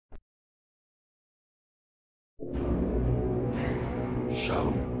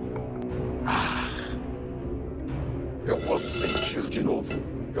chão. Eu posso sentir de novo.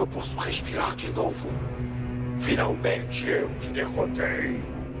 Eu posso respirar de novo. Finalmente eu te derrotei.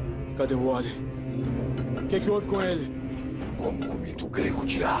 Cadê o Wally? O que houve com ele? Como o mito grego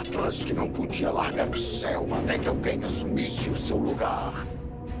de Atlas, que não podia largar o céu até que alguém assumisse o seu lugar.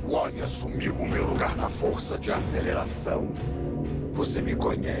 Wally assumiu o meu lugar na Força de Aceleração. Você me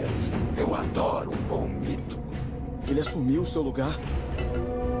conhece. Eu adoro um bom mito. Ele assumiu o seu lugar?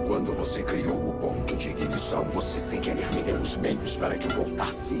 Quando você criou o ponto de ignição, você sem querer me deu os meios para que eu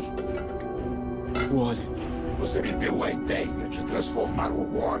voltasse. Wally. Você me deu a ideia de transformar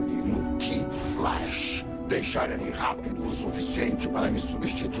o Wally no Kid Flash. Deixar ele rápido o suficiente para me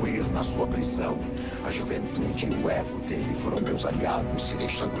substituir na sua prisão. A juventude e o ego dele foram meus aliados, se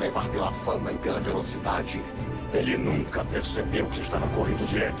deixando levar pela fama e pela velocidade. Ele nunca percebeu que estava correndo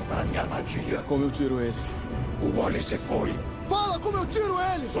direto para a minha armadilha. Como eu tiro ele? O Wally se foi. Fala como eu tiro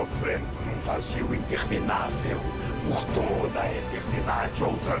ele! Sofrendo num vazio interminável. Por toda a eternidade,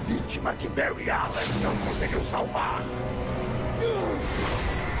 outra vítima que Barry Allen não conseguiu salvar.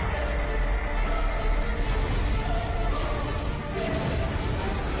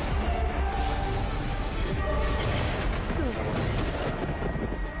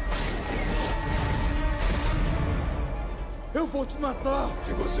 Eu vou te matar!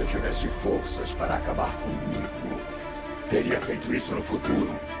 Se você tivesse forças para acabar comigo, teria feito isso no futuro.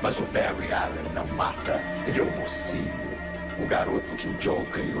 Mas o Barry Allen não mata. Ele é o mocinho. O garoto que o Joe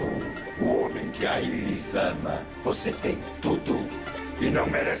criou. O homem que a Iris ama. Você tem tudo. E não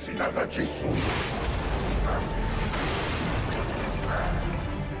merece nada disso.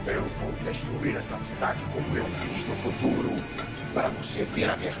 Eu vou destruir essa cidade como eu fiz no futuro. Para você ver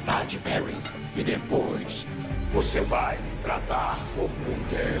a verdade, Barry. E depois, você vai me tratar como um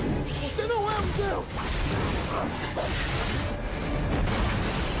deus. Você não é um deus!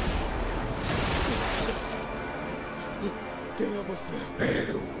 Quem é você?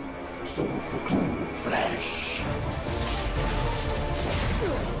 Eu sou o futuro Flash.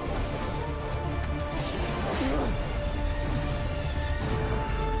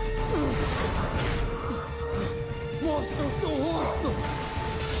 Mostra o seu rosto!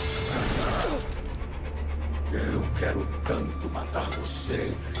 Eu quero tanto matar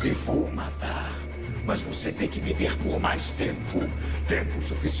você e vou matar. Mas você tem que viver por mais tempo. Tempo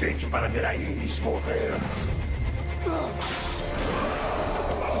suficiente para ver a Iris morrer.